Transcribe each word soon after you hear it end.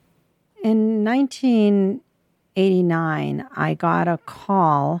in 1989, I got a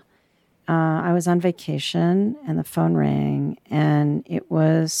call. I was on vacation and the phone rang, and it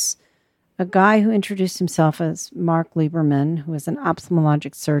was a guy who introduced himself as Mark Lieberman, who was an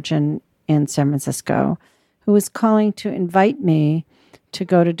ophthalmologic surgeon in San Francisco, who was calling to invite me to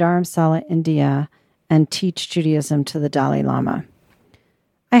go to Dharamsala, India, and teach Judaism to the Dalai Lama.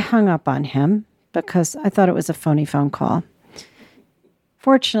 I hung up on him because I thought it was a phony phone call.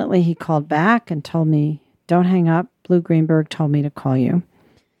 Fortunately, he called back and told me, "Don't hang up. Blue Greenberg told me to call you."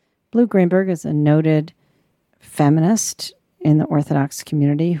 Blue Greenberg is a noted feminist in the Orthodox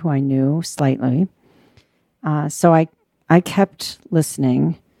community who I knew slightly. So I kept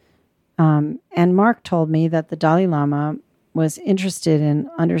listening. And Mark told me that the Dalai Lama was interested in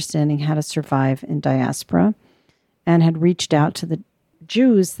understanding how to survive in diaspora and had reached out to the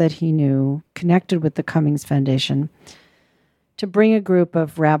Jews that he knew, connected with the Cummings Foundation, to bring a group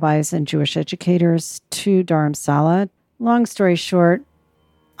of rabbis and Jewish educators to Dharamsala. Long story short,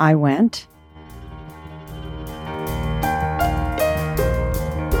 I went.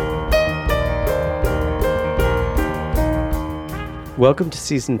 Welcome to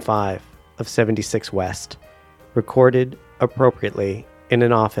Season 5 of 76 West, recorded appropriately in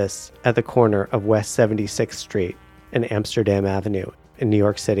an office at the corner of West 76th Street and Amsterdam Avenue in New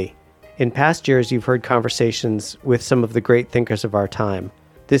York City. In past years, you've heard conversations with some of the great thinkers of our time.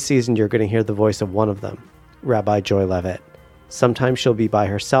 This season, you're going to hear the voice of one of them, Rabbi Joy Levitt. Sometimes she'll be by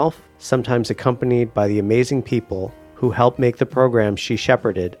herself, sometimes accompanied by the amazing people who helped make the program she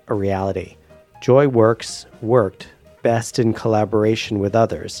shepherded a reality. Joy worked best in collaboration with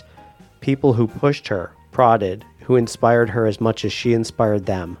others, people who pushed her, prodded, who inspired her as much as she inspired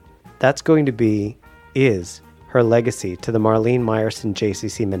them. That's going to is her legacy to the Marlene Meyerson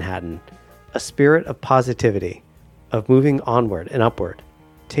JCC Manhattan, a spirit of positivity, of moving onward and upward,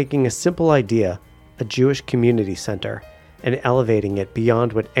 taking a simple idea, a Jewish community center, and elevating it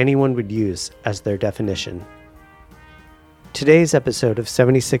beyond what anyone would use as their definition. Today's episode of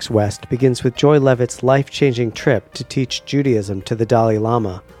 76 West begins with Joy Levitt's life-changing trip to teach Judaism to the Dalai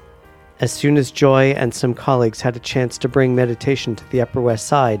Lama. As soon as Joy and some colleagues had a chance to bring meditation to the Upper West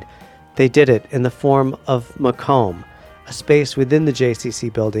Side, they did it in the form of Makom, a space within the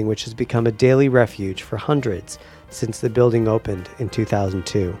JCC building which has become a daily refuge for hundreds since the building opened in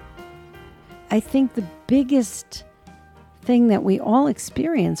 2002. I think the biggest thing that we all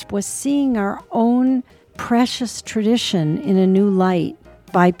experienced was seeing our own precious tradition in a new light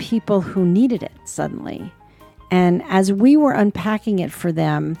by people who needed it suddenly. And as we were unpacking it for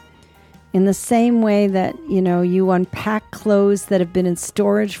them, in the same way that, you unpack clothes that have been in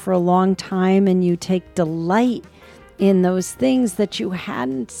storage for a long time and you take delight in those things that you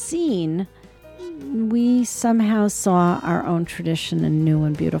hadn't seen, we somehow saw our own tradition in new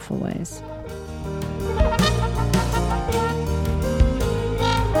and beautiful ways.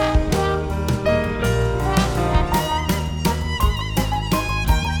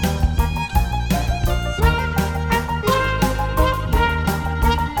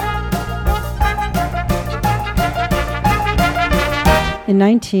 In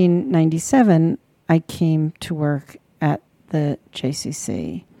 1997, I came to work at the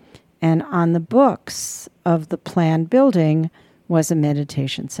JCC, and on the books of the planned building was a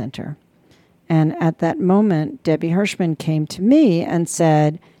meditation center. And at that moment, Debbie Hirschman came to me and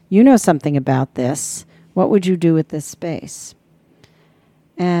said, "You know something about this. What would you do with this space?"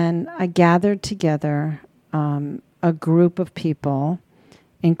 And I gathered together a group of people,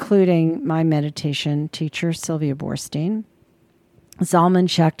 including my meditation teacher, Sylvia Borstein, Zalman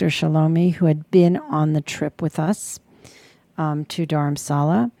Schachter Shalomi, who had been on the trip with us to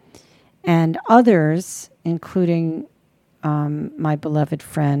Dharamsala, and others, including my beloved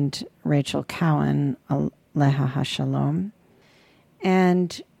friend Rachel Cowan, Aleha HaShalom.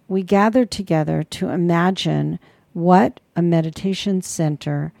 And we gathered together to imagine what a meditation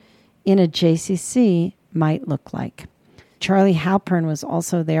center in a JCC might look like. Charlie Halpern was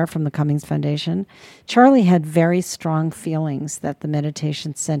also there from the Cummings Foundation. Charlie had very strong feelings that the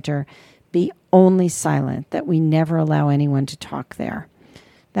meditation center be only silent, that we never allow anyone to talk there.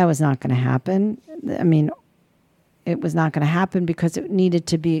 That was not going to happen. It was not going to happen because it needed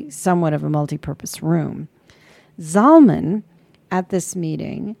to be somewhat of a multi-purpose room. Zalman, at this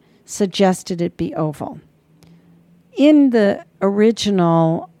meeting, suggested it be oval. In the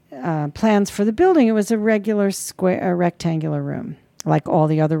original plans for the building, it was a regular square, a rectangular room, like all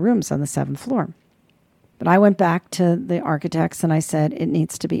the other rooms on the 7th floor. But I went back to the architects and I said, it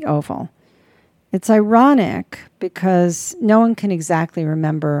needs to be oval. It's ironic because no one can exactly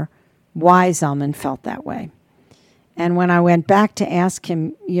remember why Zalman felt that way. And when I went back to ask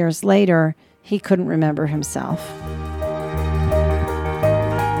him years later, he couldn't remember himself.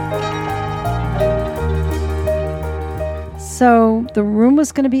 So the room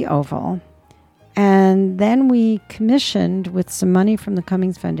was going to be oval. And then we commissioned, with some money from the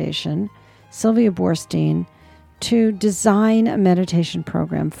Cummings Foundation, Sylvia Boorstein, to design a meditation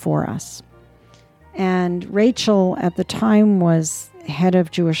program for us. And Rachel, at the time, was head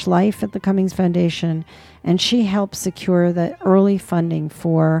of Jewish Life at the Cummings Foundation, and she helped secure the early funding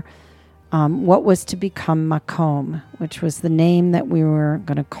for what was to become Makom, which was the name that we were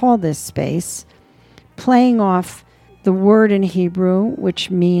going to call this space, playing off the word in Hebrew, which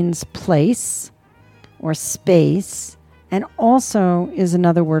means place or space, and also is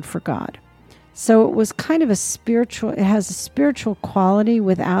another word for God. So it was kind of it has a spiritual quality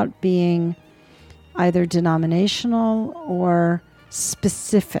without being either denominational or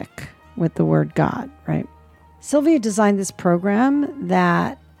specific with the word God, right? Sylvia designed this program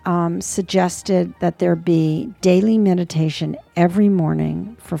that suggested that there be daily meditation every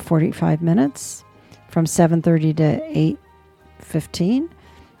morning for 45 minutes from 7:30 to 8:15,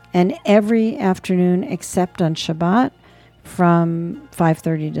 and every afternoon except on Shabbat from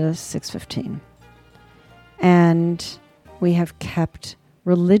 5:30 to 6:15. And we have kept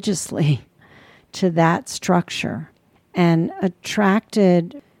religiously to that structure and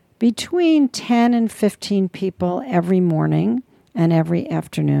attracted between 10 and 15 people every morning and every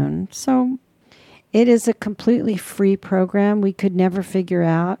afternoon. So it is a completely free program. We could never figure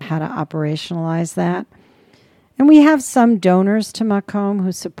out how to operationalize that. And we have some donors to Makom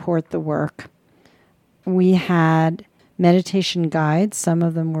who support the work. We had meditation guides. Some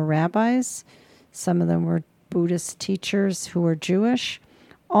of them were rabbis. Some of them were Buddhist teachers who were Jewish.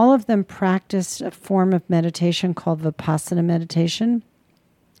 All of them practiced a form of meditation called Vipassana meditation.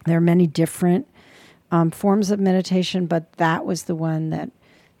 There are many different forms of meditation, but that was the one that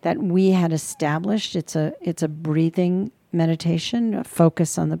we had established. It's a breathing meditation, a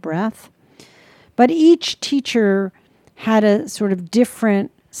focus on the breath. But each teacher had a sort of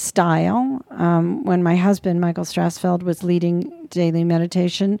different style. When my husband, Michael Strassfeld, was leading daily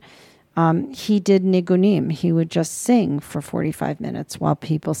meditation, he did nigunim. He would just sing for 45 minutes while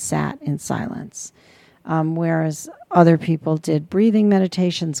people sat in silence. Whereas other people did breathing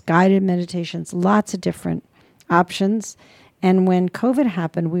meditations, guided meditations, lots of different options. And when COVID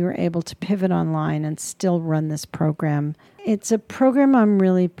happened, we were able to pivot online and still run this program. It's a program I'm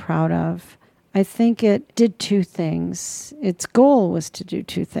really proud of. I think it did two things. Its goal was to do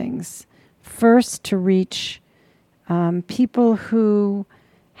two things. First, to reach people who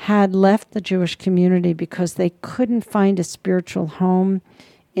had left the Jewish community because they couldn't find a spiritual home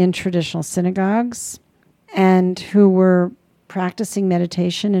in traditional synagogues, and who were practicing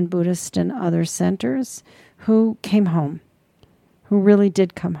meditation in Buddhist and other centers, who came home, who really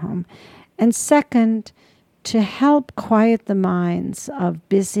did come home. And second, to help quiet the minds of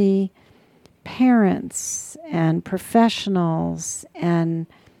busy parents and professionals and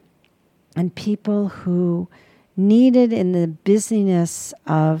people who needed, in the busyness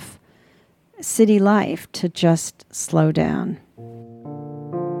of city life, to just slow down.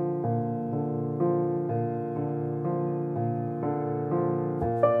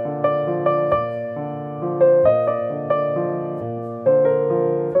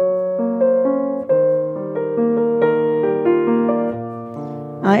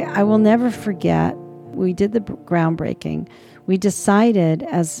 I will never forget, we did the groundbreaking. We decided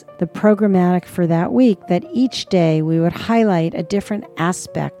as the programmatic for that week that each day we would highlight a different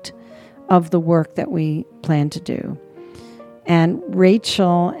aspect of the work that we planned to do. And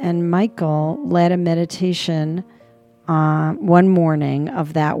Rachel and Michael led a meditation one morning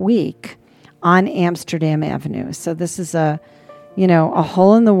of that week on Amsterdam Avenue. So this is a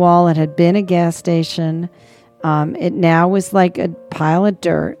hole in the wall. It had been a gas station. It now was like a pile of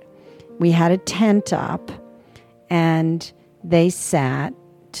dirt. We had a tent up, and they sat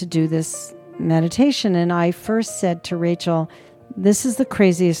to do this meditation. And I first said to Rachel, this is the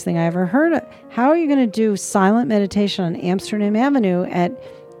craziest thing I ever heard. How are you going to do silent meditation on Amsterdam Avenue at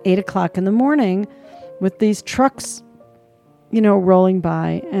 8 o'clock in the morning with these trucks, rolling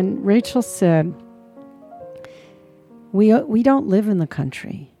by? And Rachel said, we don't live in the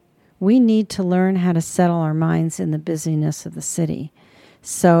country. We need to learn how to settle our minds in the busyness of the city.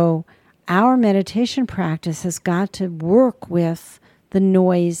 So our meditation practice has got to work with the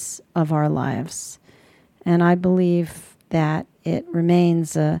noise of our lives. And I believe that it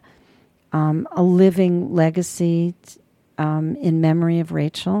remains a living legacy in memory of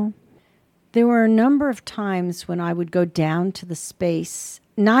Rachel. There were a number of times when I would go down to the space,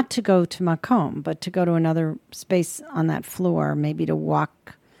 not to go to Makom, but to go to another space on that floor, maybe to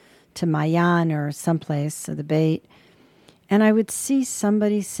walk to Mayan or someplace, or the Beit, and I would see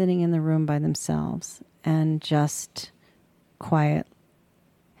somebody sitting in the room by themselves and just quiet.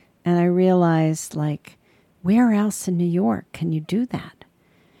 And I realized, like, where else in New York can you do that?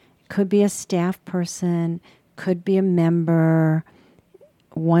 Could be a staff person, could be a member.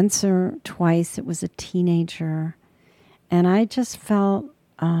 Once or twice it was a teenager. And I just felt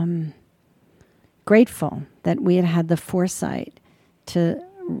grateful that we had had the foresight to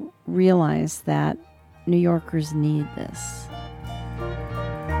realize that New Yorkers need this.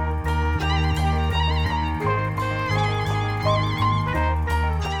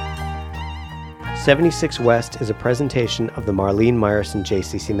 '76 West is a presentation of the Marlene Meyerson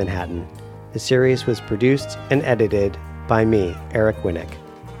JCC Manhattan. The series was produced and edited by me, Eric Winnick.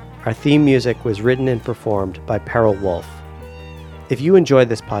 Our theme music was written and performed by Peril Wolf. If you enjoyed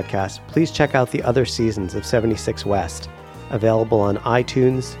this podcast, please check out the other seasons of '76 West, available on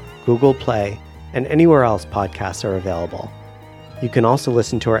iTunes, Google Play, and anywhere else podcasts are available. You can also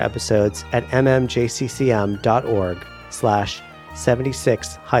listen to our episodes at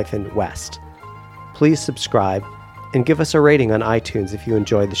mmjccm.org/76-West. Please subscribe and give us a rating on iTunes if you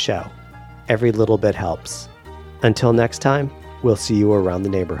enjoyed the show. Every little bit helps. Until next time, we'll see you around the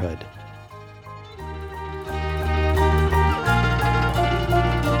neighborhood.